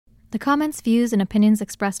The comments, views, and opinions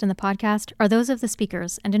expressed in the podcast are those of the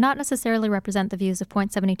speakers and do not necessarily represent the views of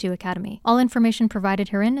Point72 Academy. All information provided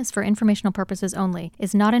herein is for informational purposes only,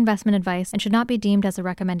 is not investment advice, and should not be deemed as a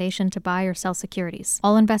recommendation to buy or sell securities.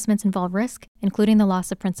 All investments involve risk, including the loss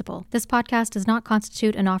of principal. This podcast does not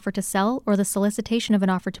constitute an offer to sell or the solicitation of an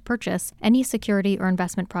offer to purchase any security or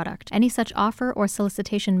investment product. Any such offer or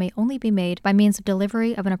solicitation may only be made by means of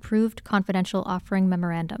delivery of an approved confidential offering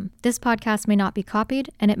memorandum. This podcast may not be copied,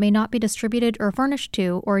 and it may not be distributed or furnished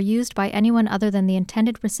to or used by anyone other than the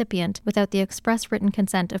intended recipient without the express written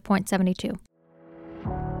consent of Point72.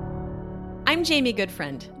 I'm Jaimi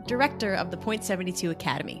Goodfriend, director of the Point72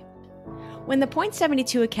 Academy. When the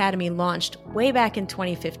Point72 Academy launched way back in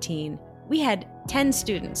 2015, we had 10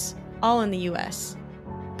 students, all in the US.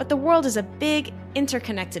 But the world is a big,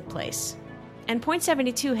 interconnected place, and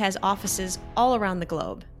Point72 has offices all around the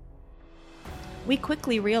globe. We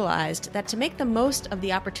quickly realized that to make the most of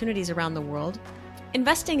the opportunities around the world,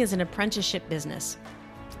 investing is an apprenticeship business,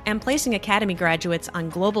 and placing Academy graduates on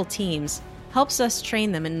global teams helps us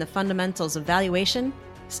train them in the fundamentals of valuation,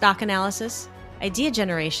 stock analysis, idea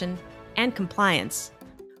generation, and compliance,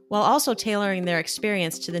 while also tailoring their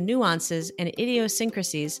experience to the nuances and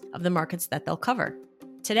idiosyncrasies of the markets that they'll cover.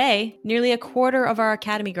 Today, nearly a quarter of our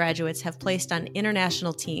Academy graduates have placed on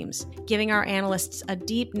international teams, giving our analysts a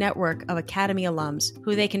deep network of Academy alums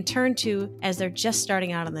who they can turn to as they're just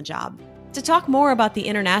starting out on the job. To talk more about the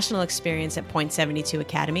international experience at Point72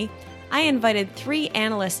 Academy, I invited 3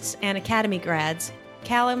 analysts and Academy grads,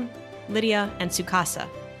 Callum, Lydia, and Sukasa,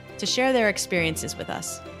 to share their experiences with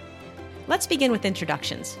us. Let's begin with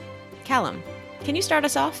introductions. Callum, can you start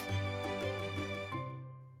us off?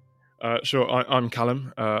 Sure, I'm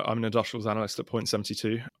Callum. I'm an industrials analyst at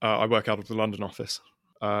Point72. I work out of the London office,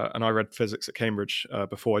 and I read physics at Cambridge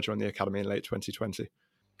before I joined the Academy in late 2020.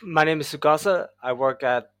 My name is Sukasa. I work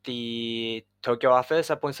at the Tokyo office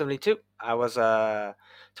at Point72. I was a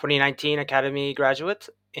 2019 Academy graduate,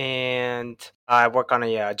 and I work on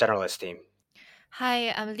a generalist team.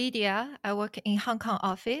 Hi, I'm Lydia. I work in Hong Kong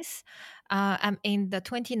office. I'm in the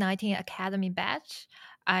 2019 Academy batch.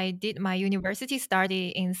 I did my university study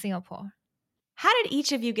in Singapore. How did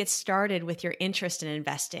each of you get started with your interest in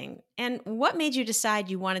investing, and what made you decide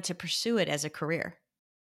you wanted to pursue it as a career?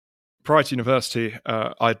 Prior to university,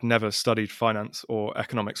 I'd never studied finance or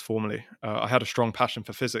economics formally. I had a strong passion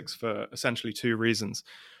for physics for essentially 2 reasons.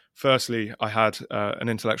 Firstly, I had an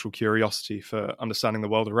intellectual curiosity for understanding the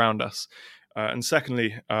world around us. And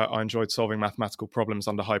secondly, I enjoyed solving mathematical problems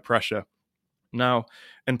under high pressure. Now,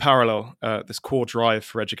 in parallel, this core drive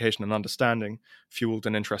for education and understanding fueled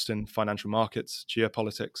an interest in financial markets,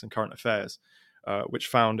 geopolitics, and current affairs, which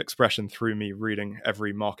found expression through me reading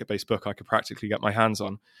every market-based book I could practically get my hands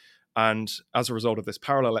on. And as a result of this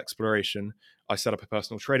parallel exploration, I set up a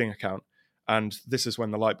personal trading account. And this is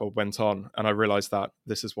when the light bulb went on, and I realized that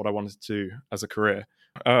this is what I wanted to do as a career.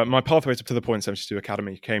 My pathway to the Point72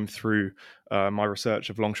 Academy came through my research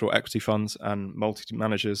of long-short equity funds and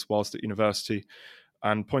multi-managers whilst at university,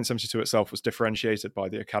 and Point72 itself was differentiated by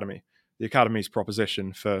the Academy. The Academy's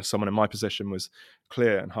proposition for someone in my position was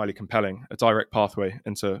clear and highly compelling, a direct pathway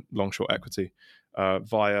into long-short equity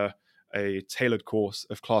via a tailored course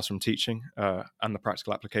of classroom teaching and the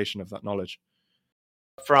practical application of that knowledge.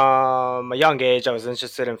 From a young age, I was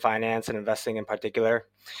interested in finance and investing in particular.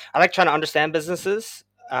 I like trying to understand businesses,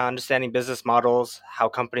 understanding business models, how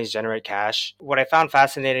companies generate cash. What I found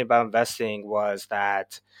fascinating about investing was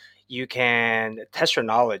that you can test your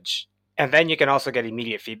knowledge, and then you can also get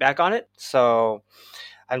immediate feedback on it. So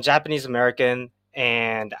I'm Japanese American,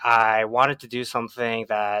 and I wanted to do something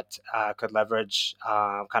that could leverage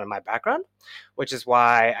kind of my background, which is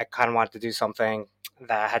why I kind of wanted to do something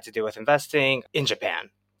that had to do with investing in Japan.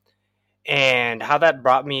 And how that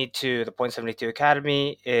brought me to the Point72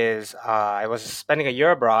 Academy is I was spending a year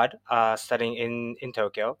abroad studying in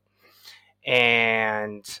Tokyo.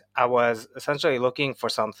 And I was essentially looking for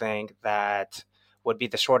something that would be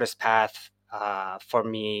the shortest path for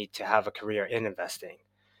me to have a career in investing.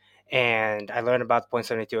 And I learned about the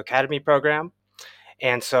Point72 Academy program.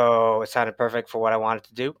 And so it sounded perfect for what I wanted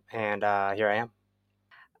to do. And here I am.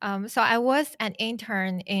 So I was an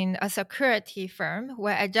intern in a security firm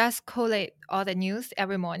where I just collate all the news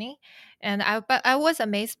every morning. But I was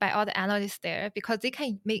amazed by all the analysts there because they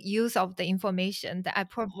can make use of the information that I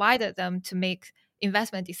provided them to make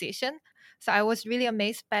investment decision. So I was really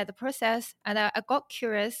amazed by the process, and I got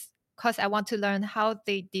curious because I want to learn how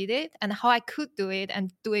they did it and how I could do it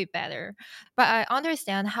and do it better. But I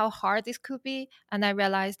understand how hard this could be, and I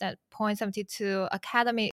realized that Point72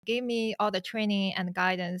 Academy gave me all the training and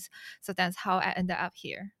guidance. So that's how I ended up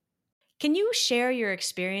here. Can you share your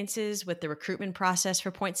experiences with the recruitment process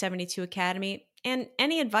for Point72 Academy and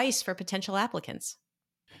any advice for potential applicants?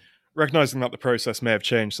 Recognizing that the process may have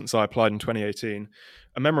changed since I applied in 2018,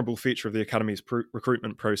 a memorable feature of the Academy's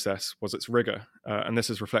recruitment process was its rigor, and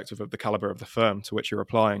this is reflective of the caliber of the firm to which you're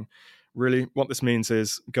applying. Really, what this means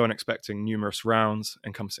is go in expecting numerous rounds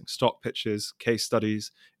encompassing stock pitches, case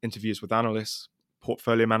studies, interviews with analysts,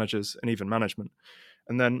 portfolio managers, and even management.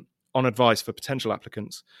 And then, on advice for potential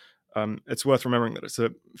applicants, it's worth remembering that it's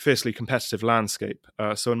a fiercely competitive landscape.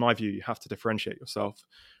 So, in my view, you have to differentiate yourself.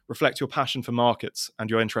 Reflect your passion for markets and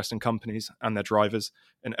your interest in companies and their drivers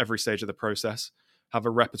in every stage of the process. Have a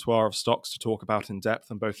repertoire of stocks to talk about in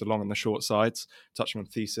depth on both the long and the short sides, touching on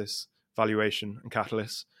thesis, valuation, and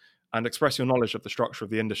catalysts. And express your knowledge of the structure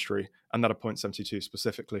of the industry and that of Point72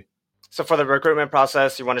 specifically. So for the recruitment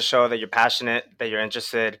process, you want to show that you're passionate, that you're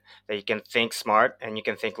interested, that you can think smart and you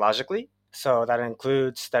can think logically. So that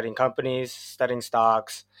includes studying companies, studying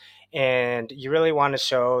stocks, and you really want to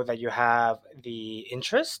show that you have the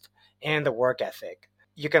interest and the work ethic.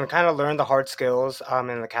 You can kind of learn the hard skills in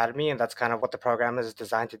the academy, and that's kind of what the program is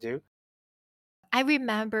designed to do. I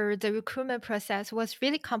remember the recruitment process was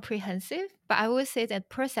really comprehensive, but I would say that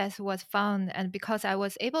process was fun, and because I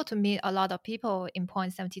was able to meet a lot of people in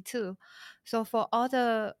Point72. So for all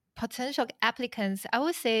the potential applicants, I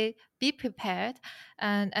would say be prepared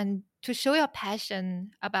and to show your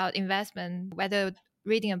passion about investment, whether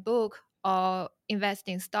reading a book or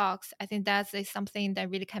investing in stocks. I think that is something that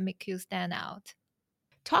really can make you stand out.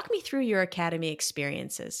 Talk me through your academy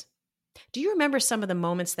experiences. Do you remember some of the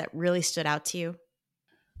moments that really stood out to you?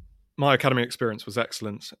 My academy experience was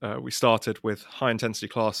excellent. We started with high-intensity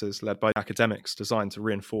classes led by academics designed to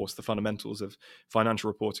reinforce the fundamentals of financial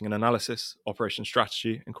reporting and analysis, operation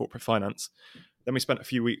strategy, and corporate finance. Then we spent a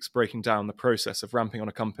few weeks breaking down the process of ramping on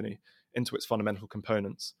a company into its fundamental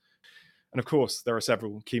components. And of course, there are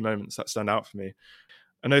several key moments that stand out for me.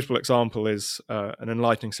 A notable example is an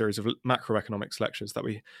enlightening series of macroeconomics lectures that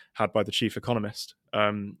we had by the chief economist.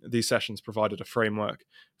 These sessions provided a framework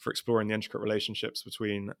for exploring the intricate relationships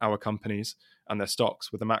between our companies and their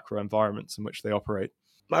stocks with the macro environments in which they operate.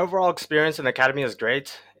 My overall experience in the academy is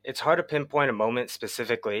great. It's hard to pinpoint a moment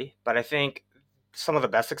specifically, but I think some of the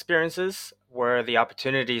best experiences were the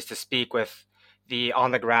opportunities to speak with the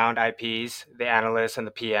on-the-ground IPs, the analysts, and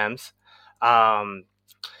the PMs.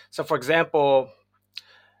 So, for example,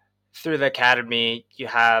 through the academy, you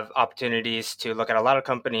have opportunities to look at a lot of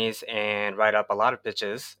companies and write up a lot of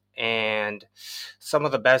pitches. And some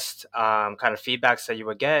of the best kind of feedbacks that you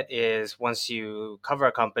would get is once you cover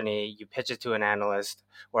a company, you pitch it to an analyst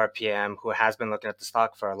or a PM who has been looking at the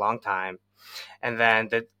stock for a long time. And then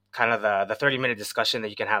the kind of the 30-minute discussion that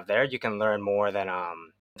you can have there, you can learn more than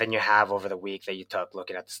you have over the week that you took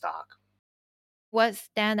looking at the stock. What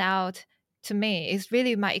stand out to me is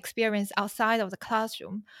really my experience outside of the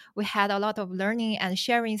classroom. We had a lot of learning and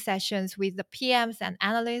sharing sessions with the PMs and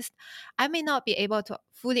analysts. I may not be able to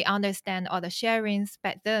fully understand all the sharings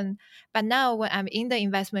back then, but now when I'm in the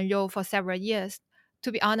investment role for several years,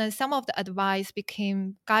 to be honest, some of the advice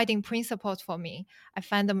became guiding principles for me. I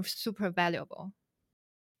find them super valuable.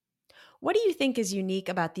 What do you think is unique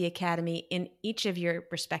about the Academy in each of your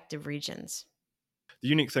respective regions? The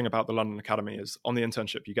unique thing about the London Academy is on the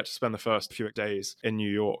internship, you get to spend the first few days in New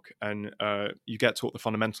York and you get taught the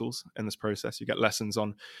fundamentals in this process. You get lessons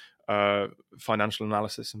on financial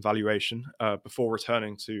analysis and valuation before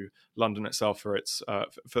returning to London itself for its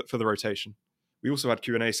for the rotation. We also had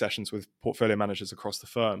Q&A sessions with portfolio managers across the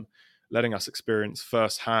firm, letting us experience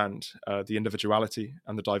firsthand the individuality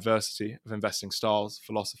and the diversity of investing styles,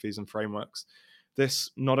 philosophies, and frameworks.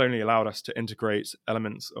 This not only allowed us to integrate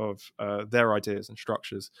elements of their ideas and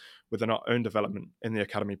structures within our own development in the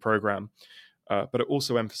Academy program, but it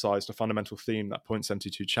also emphasized a fundamental theme that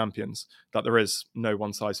Point72 champions, that there is no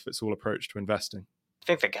one-size-fits-all approach to investing. I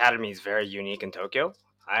think the Academy is very unique in Tokyo.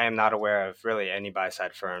 I am not aware of really any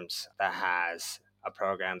buy-side firms that has a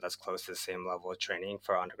program that's close to the same level of training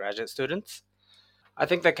for undergraduate students. I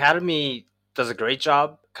think the Academy does a great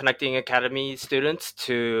job connecting Academy students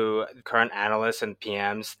to current analysts and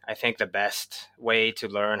PMs. I think the best way to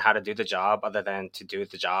learn how to do the job other than to do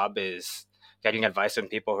the job is getting advice from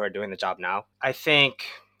people who are doing the job now. I think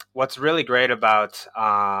what's really great about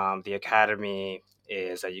the Academy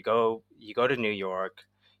is that you go to New York,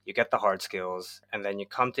 you get the hard skills, and then you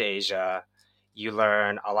come to Asia, you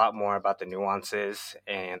learn a lot more about the nuances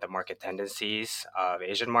and the market tendencies of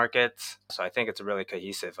Asian markets. So I think it's a really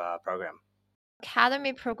cohesive program.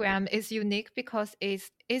 Academy program is unique because it's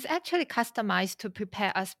actually customized to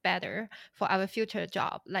prepare us better for our future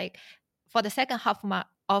job. Like for the second half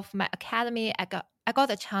of my academy, I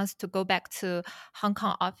got a chance to go back to Hong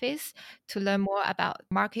Kong office to learn more about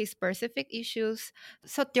market-specific issues.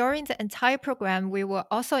 So during the entire program, we were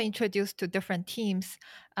also introduced to different teams.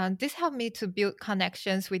 And this helped me to build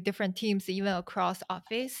connections with different teams, even across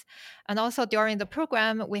office. And also during the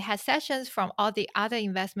program, we had sessions from all the other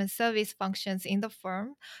investment service functions in the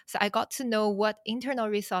firm. So I got to know what internal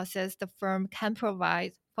resources the firm can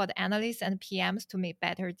provide for the analysts and PMs to make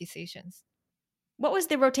better decisions. What was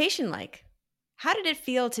the rotation like? How did it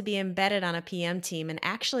feel to be embedded on a PM team and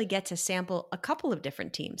actually get to sample a couple of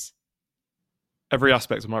different teams? Every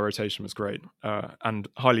aspect of my rotation was great and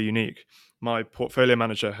highly unique. My portfolio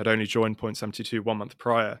manager had only joined Point72 1 month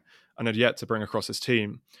prior and had yet to bring across his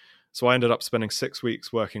team. So I ended up spending 6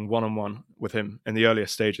 weeks working one-on-one with him in the earlier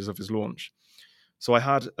stages of his launch. So I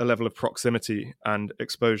had a level of proximity and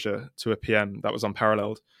exposure to a PM that was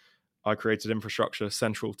unparalleled. I created infrastructure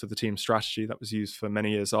central to the team's strategy that was used for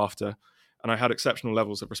many years after, and I had exceptional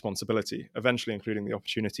levels of responsibility, eventually including the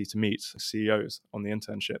opportunity to meet CEOs on the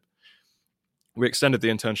internship. We extended the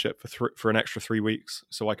internship for an extra 3 weeks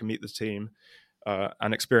so I can meet the team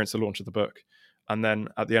and experience the launch of the book. And then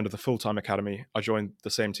at the end of the full-time academy, I joined the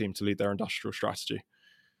same team to lead their industrial strategy.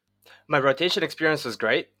 My rotation experience was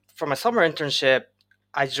great. For my summer internship,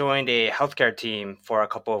 I joined a healthcare team for a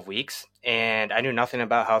couple of weeks, and I knew nothing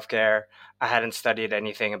about healthcare. I hadn't studied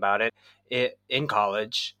anything about it in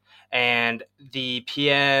college. And the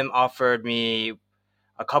PM offered me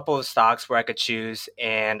a couple of stocks where I could choose,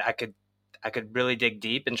 and I could really dig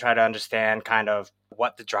deep and try to understand kind of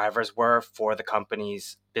what the drivers were for the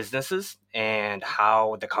company's businesses and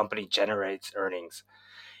how the company generates earnings.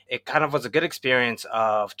 It kind of was a good experience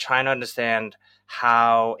of trying to understand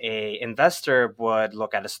how a investor would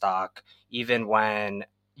look at a stock even when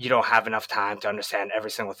you don't have enough time to understand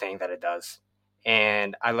every single thing that it does.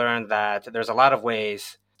 And I learned that there's a lot of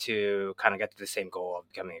ways to kind of get to the same goal of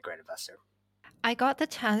becoming a great investor. I got the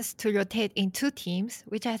chance to rotate in 2 teams,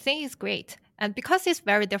 which I think is great. And because it's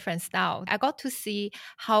very different style, I got to see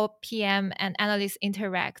how PM and analysts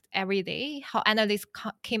interact every day, how analysts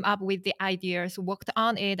came up with the ideas, worked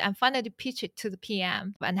on it, and finally pitch it to the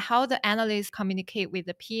PM, and how the analysts communicate with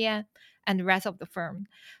the PM and the rest of the firm.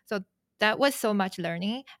 So that was so much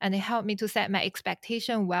learning, and it helped me to set my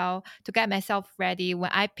expectation well, to get myself ready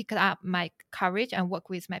when I pick up my coverage and work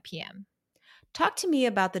with my PM. Talk to me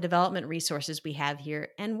about the development resources we have here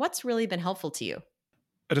and what's really been helpful to you.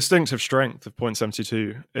 A distinctive strength of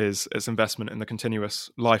Point72 is its investment in the continuous,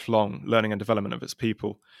 lifelong learning and development of its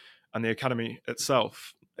people. And the academy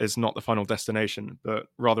itself is not the final destination, but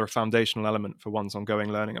rather a foundational element for one's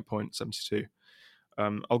ongoing learning at Point72.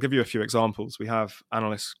 I'll give you a few examples. We have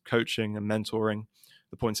analyst coaching and mentoring,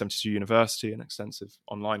 the Point72 University, an extensive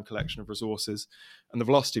online collection of resources, and the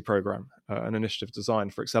Velocity Program, an initiative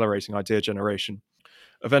designed for accelerating idea generation.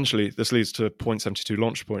 Eventually, this leads to Point72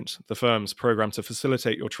 Launchpoint, the firm's program to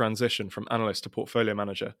facilitate your transition from analyst to portfolio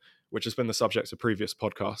manager, which has been the subject of previous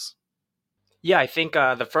podcasts. Yeah, I think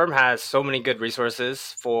the firm has so many good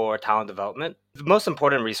resources for talent development. The most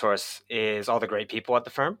important resource is all the great people at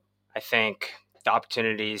the firm. I think the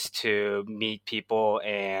opportunities to meet people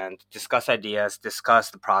and discuss ideas, discuss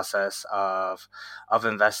the process of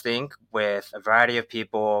investing with a variety of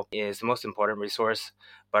people is the most important resource.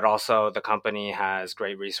 But also the company has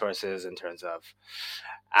great resources in terms of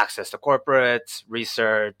access to corporates,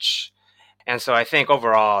 research. And so I think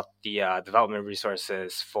overall, the development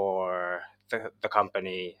resources for the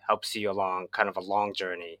company helps you along kind of a long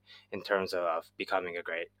journey in terms of becoming a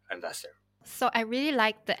great investor. So I really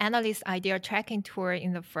like the analyst idea tracking tour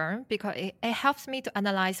in the firm because it helps me to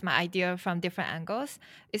analyze my idea from different angles.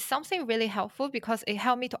 It's something really helpful because it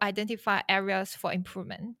helped me to identify areas for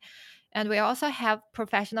improvement. And we also have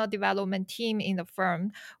professional development team in the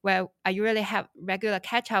firm where I usually have regular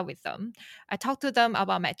catch up with them. I talk to them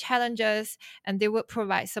about my challenges and they would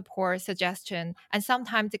provide support, suggestion, and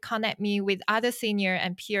sometimes they connect me with other senior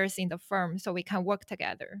and peers in the firm so we can work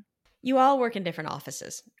together. You all work in different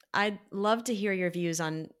offices. I'd love to hear your views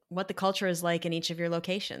on what the culture is like in each of your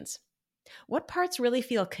locations. What parts really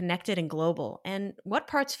feel connected and global, and what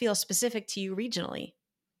parts feel specific to you regionally?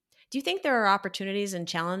 Do you think there are opportunities and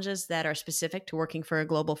challenges that are specific to working for a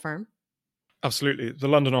global firm? Absolutely. The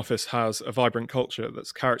London office has a vibrant culture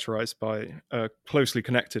that's characterized by a closely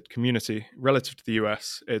connected community. Relative to the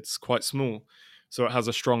US, it's quite small, so it has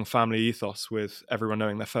a strong family ethos with everyone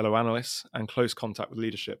knowing their fellow analysts and close contact with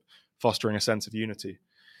leadership, fostering a sense of unity.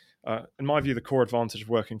 In my view, the core advantage of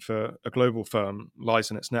working for a global firm lies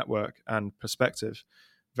in its network and perspective.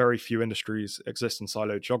 Very few industries exist in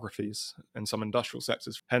siloed geographies in some industrial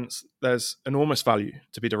sectors. Hence, there's enormous value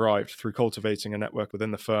to be derived through cultivating a network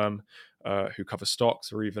within the firm who covers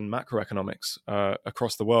stocks or even macroeconomics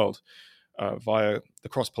across the world via the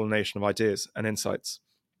cross-pollination of ideas and insights.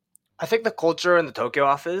 I think the culture in the Tokyo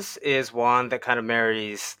office is one that kind of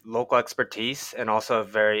marries local expertise and also a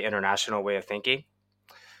very international way of thinking.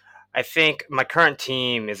 I think my current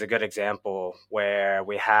team is a good example where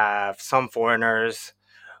we have some foreigners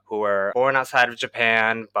who were born outside of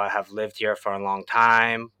Japan but have lived here for a long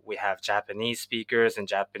time. We have Japanese speakers and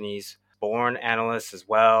Japanese born analysts as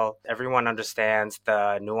well. Everyone understands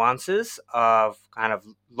the nuances of kind of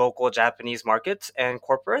local Japanese markets and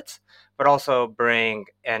corporates, but also bring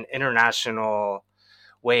an international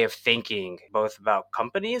way of thinking, both about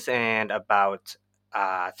companies and about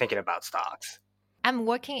thinking about stocks. I'm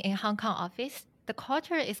working in Hong Kong office. The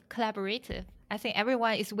culture is collaborative. I think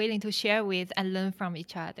everyone is willing to share with and learn from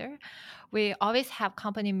each other. We always have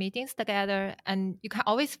company meetings together, and you can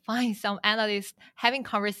always find some analysts having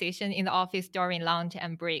conversation in the office during lunch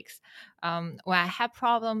and breaks. When I have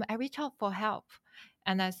problem, I reach out for help,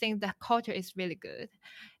 and I think the culture is really good.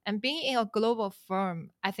 And being in a global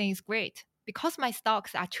firm, I think is great because my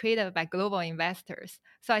stocks are traded by global investors.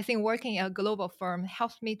 So I think working in a global firm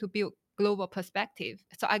helps me to build global perspective.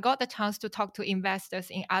 So I got the chance to talk to investors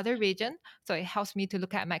in other regions. So it helps me to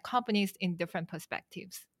look at my companies in different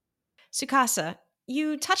perspectives. Sukasa,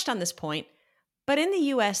 you touched on this point, but in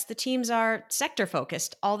the US, the teams are sector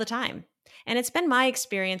focused all the time. And it's been my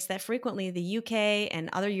experience that frequently the UK and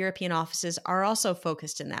other European offices are also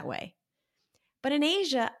focused in that way. But in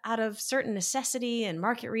Asia, out of certain necessity and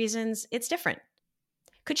market reasons, it's different.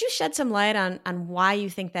 Could you shed some light on why you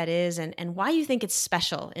think that is and why you think it's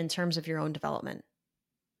special in terms of your own development?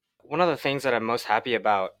 One of the things that I'm most happy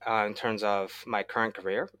about in terms of my current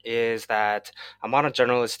career is that I'm on a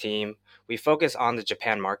journalist team. We focus on the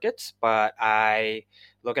Japan markets, but I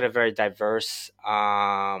look at a very diverse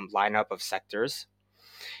lineup of sectors.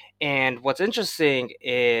 And what's interesting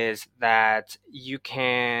is that you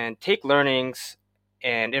can take learnings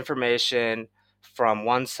and information from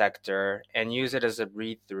one sector and use it as a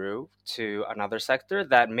read through to another sector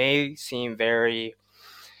that may seem very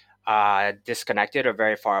disconnected or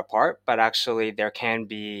very far apart, but actually there can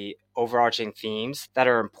be overarching themes that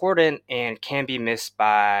are important and can be missed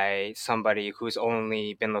by somebody who's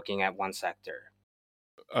only been looking at one sector.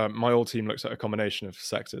 My old team looked at a combination of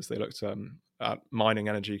sectors. They looked at mining,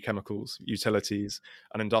 energy, chemicals, utilities,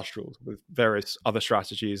 and industrials, with various other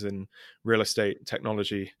strategies in real estate,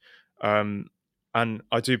 technology. And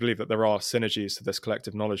I do believe that there are synergies to this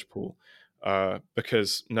collective knowledge pool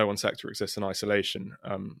because no one sector exists in isolation.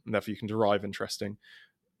 And therefore, you can derive interesting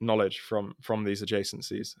knowledge from these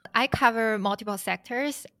adjacencies. I cover multiple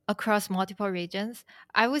sectors across multiple regions.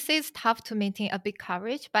 I would say it's tough to maintain a big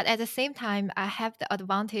coverage, but at the same time, I have the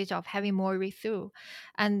advantage of having more read through.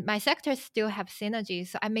 And my sectors still have synergies,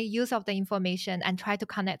 so I make use of the information and try to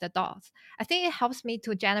connect the dots. I think it helps me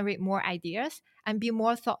to generate more ideas and be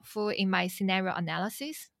more thoughtful in my scenario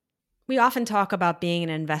analysis. We often talk about being an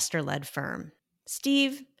investor led firm.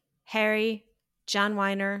 Steve, Harry, John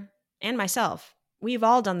Weiner, and myself, we've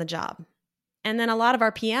all done the job. And then a lot of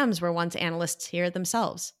our PMs were once analysts here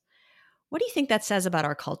themselves. What do you think that says about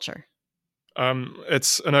our culture?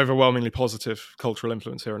 It's an overwhelmingly positive cultural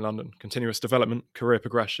influence here in London. Continuous development, career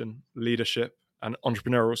progression, leadership, and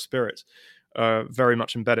entrepreneurial spirit very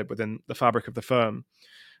much embedded within the fabric of the firm.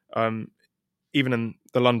 Even in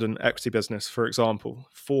the London equity business, for example,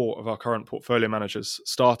 4 of our current portfolio managers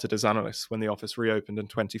started as analysts when the office reopened in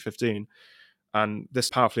 2015. And this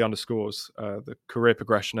powerfully underscores the career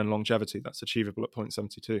progression and longevity that's achievable at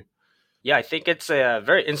Point72. Yeah, I think it's a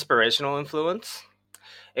very inspirational influence.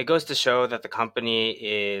 It goes to show that the company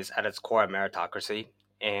is at its core a meritocracy.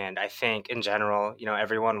 And I think in general,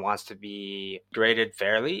 everyone wants to be graded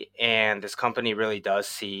fairly. And this company really does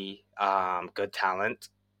see good talent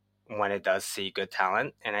when it does see good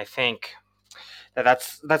talent. And I think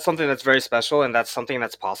that's something that's very special, and that's something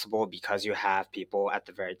that's possible because you have people at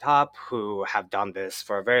the very top who have done this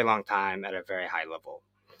for a very long time at a very high level.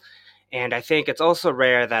 And I think it's also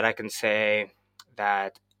rare that I can say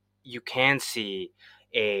that you can see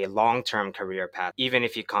a long-term career path even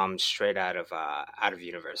if you come straight out of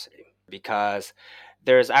university, because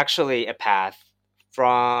there's actually a path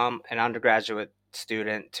from an undergraduate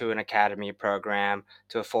student to an academy program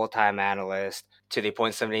to a full-time analyst to the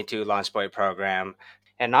Point72 Launchpoint program.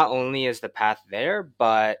 And not only is the path there,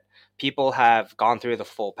 but people have gone through the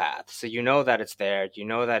full path. So you know that it's there. You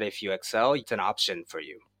know that if you excel, it's an option for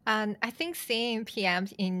you. And I think seeing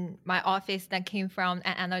PMs in my office that came from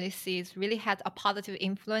an analysis really had a positive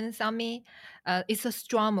influence on me. It's a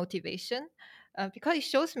strong motivation because it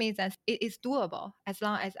shows me that it is doable as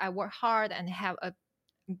long as I work hard and have a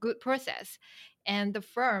good process. And the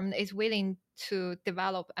firm is willing to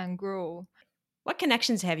develop and grow. What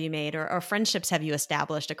connections have you made or friendships have you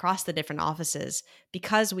established across the different offices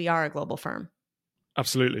because we are a global firm?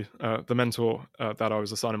 Absolutely. The mentor that I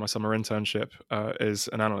was assigned in my summer internship is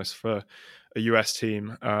an analyst for a US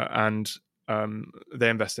team, and they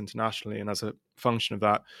invest internationally. And as a function of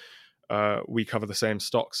that, we cover the same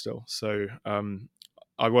stock still. So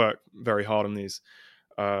I work very hard on these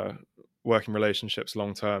working relationships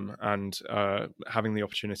long term, and having the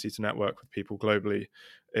opportunity to network with people globally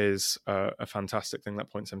is a fantastic thing that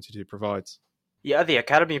Point72 provides. Yeah, the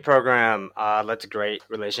academy program led to great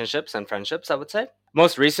relationships and friendships, I would say.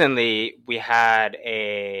 Most recently, we had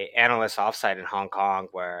a analyst offsite in Hong Kong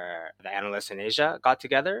where the analysts in Asia got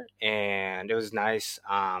together, and it was nice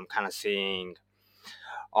kind of seeing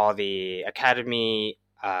all the academy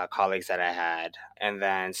colleagues that I had, and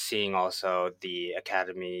then seeing also the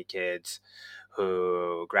academy kids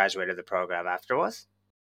who graduated the program afterwards.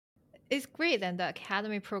 It's great that the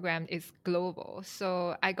academy program is global.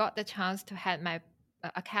 So I got the chance to have my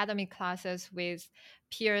academy classes with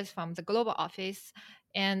peers from the global office.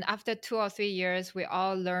 And after 2 or 3 years, we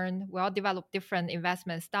all develop different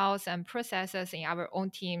investment styles and processes in our own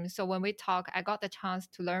team. So when we talk, I got the chance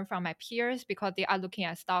to learn from my peers because they are looking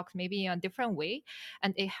at stocks maybe in a different way.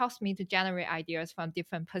 And it helps me to generate ideas from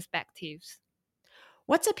different perspectives.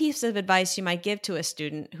 What's a piece of advice you might give to a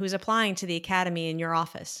student who's applying to the academy in your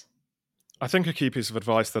office? I think a key piece of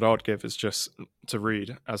advice that I'd give is just to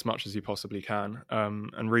read as much as you possibly can,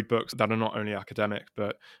 and read books that are not only academic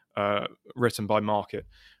but written by market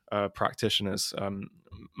practitioners.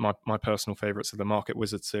 My personal favorites are the Market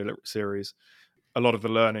Wizard series. A lot of the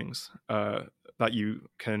learnings that you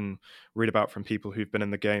can read about from people who've been in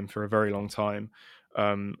the game for a very long time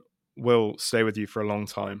will stay with you for a long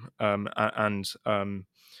time, and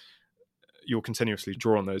you'll continuously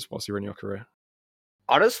draw on those whilst you're in your career.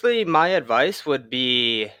 Honestly, my advice would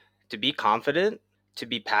be to be confident, to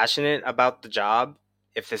be passionate about the job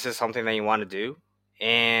if this is something that you want to do,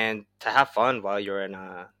 and to have fun while you're in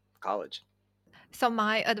college. So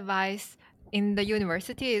my advice in the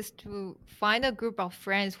university is to find a group of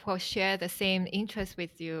friends who share the same interests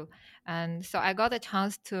with you. And so I got a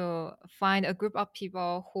chance to find a group of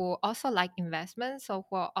people who also like investment, so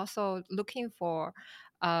who are also looking for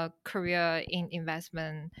a career in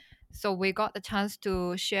investment. So we got the chance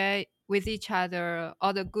to share with each other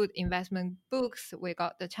all the good investment books. We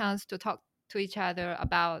got the chance to talk to each other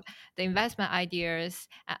about the investment ideas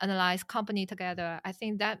and analyze company together. I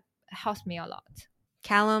think that helps me a lot.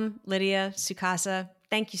 Callum, Lydia, Sukasa,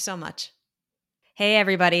 thank you so much. Hey,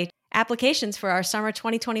 everybody. Applications for our summer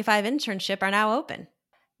 2025 internship are now open.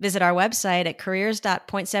 Visit our website at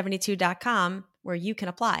careers.point72.com where you can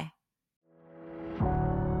apply.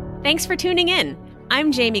 Thanks for tuning in.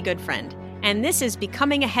 I'm Jaimi Goodfriend, and this is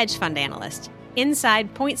Becoming a Hedge Fund Analyst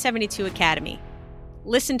inside Point72 Academy.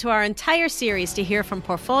 Listen to our entire series to hear from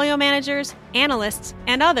portfolio managers, analysts,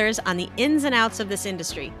 and others on the ins and outs of this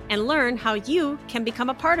industry and learn how you can become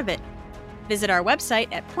a part of it. Visit our website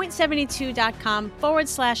at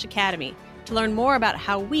point72.com/academy to learn more about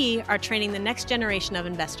how we are training the next generation of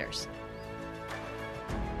investors.